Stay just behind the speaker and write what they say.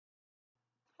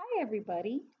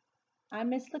everybody.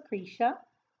 I'm Miss Lucretia,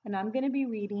 and I'm going to be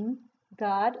reading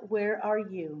God, Where Are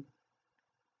You?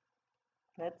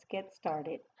 Let's get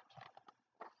started.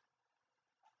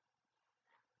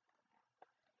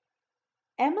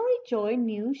 Emily Joy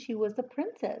knew she was a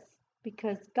princess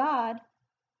because God,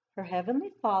 her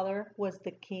heavenly Father, was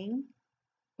the king,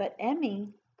 but Emmy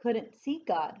couldn't see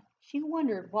God. She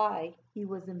wondered why he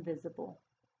was invisible.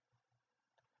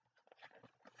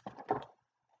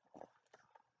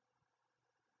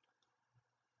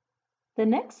 The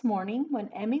next morning, when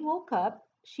Emmy woke up,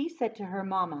 she said to her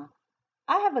mama,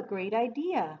 I have a great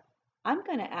idea. I'm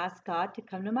going to ask God to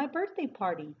come to my birthday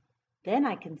party. Then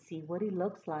I can see what he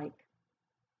looks like.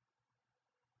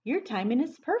 Your timing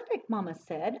is perfect, Mama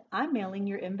said. I'm mailing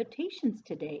your invitations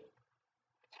today.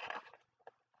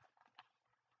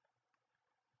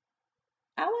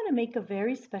 I want to make a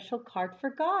very special card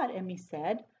for God, Emmy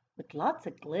said, with lots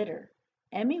of glitter.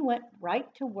 Emmy went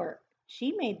right to work.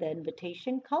 She made the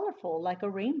invitation colorful like a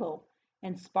rainbow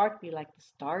and sparkly like the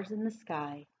stars in the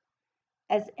sky.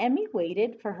 As Emmy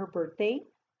waited for her birthday,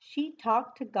 she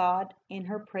talked to God in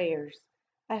her prayers.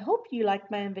 I hope you like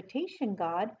my invitation,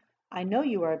 God. I know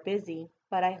you are busy,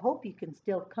 but I hope you can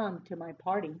still come to my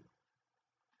party.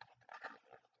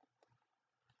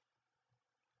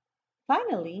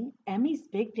 Finally, Emmy's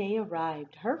big day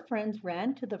arrived. Her friends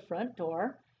ran to the front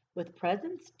door with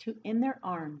presents in their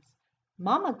arms.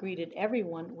 Mama greeted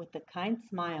everyone with a kind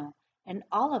smile, and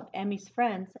all of Emmy's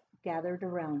friends gathered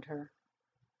around her.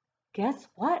 Guess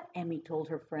what? Emmy told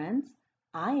her friends.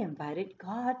 I invited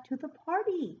God to the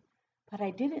party, but I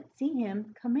didn't see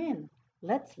him come in.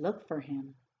 Let's look for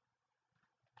him.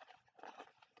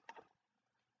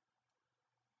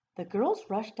 The girls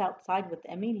rushed outside with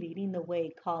Emmy leading the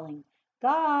way, calling,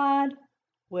 God,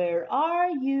 where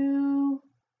are you?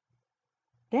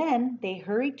 Then they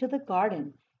hurried to the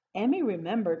garden. Emmy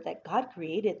remembered that God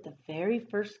created the very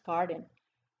first garden,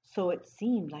 so it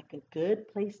seemed like a good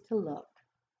place to look.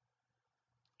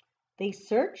 They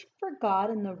searched for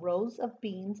God in the rows of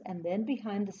beans and then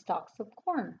behind the stalks of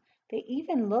corn. They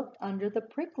even looked under the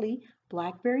prickly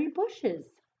blackberry bushes.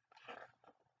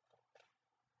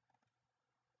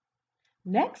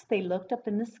 Next, they looked up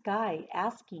in the sky,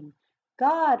 asking,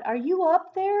 God, are you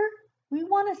up there? We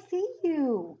want to see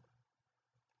you.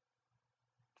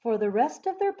 For the rest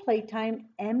of their playtime,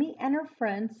 Emmy and her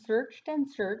friends searched and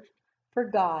searched for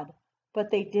God, but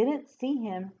they didn't see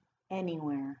him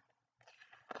anywhere.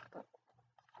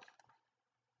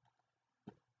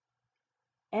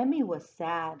 Emmy was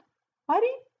sad. Why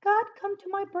didn't God come to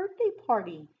my birthday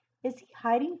party? Is he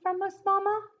hiding from us,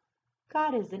 Mama?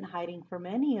 God isn't hiding from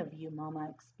any of you, Mama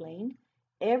explained.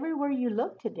 Everywhere you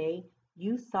looked today,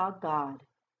 you saw God.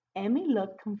 Emmy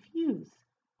looked confused.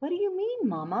 What do you mean,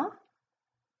 Mama?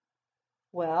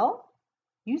 Well,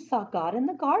 you saw God in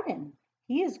the garden.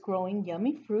 He is growing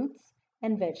yummy fruits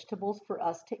and vegetables for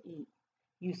us to eat.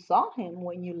 You saw him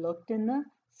when you looked in the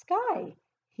sky.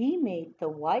 He made the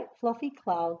white fluffy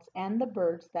clouds and the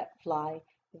birds that fly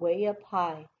way up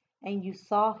high. And you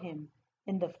saw him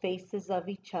in the faces of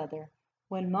each other.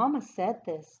 When Mama said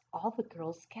this, all the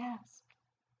girls gasped.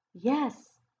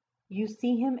 Yes, you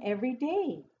see him every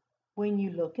day when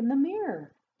you look in the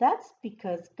mirror. That's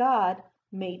because God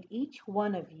made each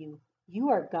one of you. You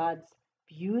are God's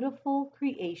beautiful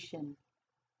creation.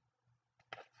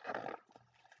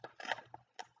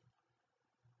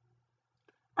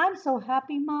 I'm so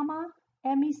happy, Mama,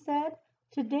 Emmy said.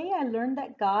 Today I learned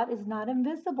that God is not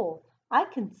invisible. I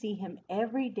can see him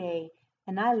every day,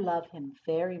 and I love him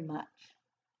very much.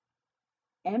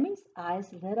 Emmy's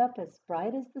eyes lit up as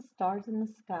bright as the stars in the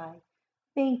sky.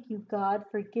 Thank you, God,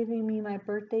 for giving me my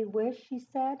birthday wish, she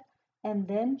said, and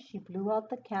then she blew out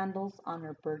the candles on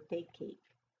her birthday cake.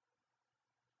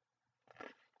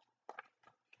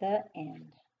 The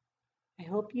end. I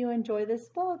hope you enjoy this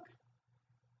book.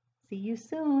 See you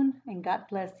soon, and God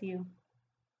bless you.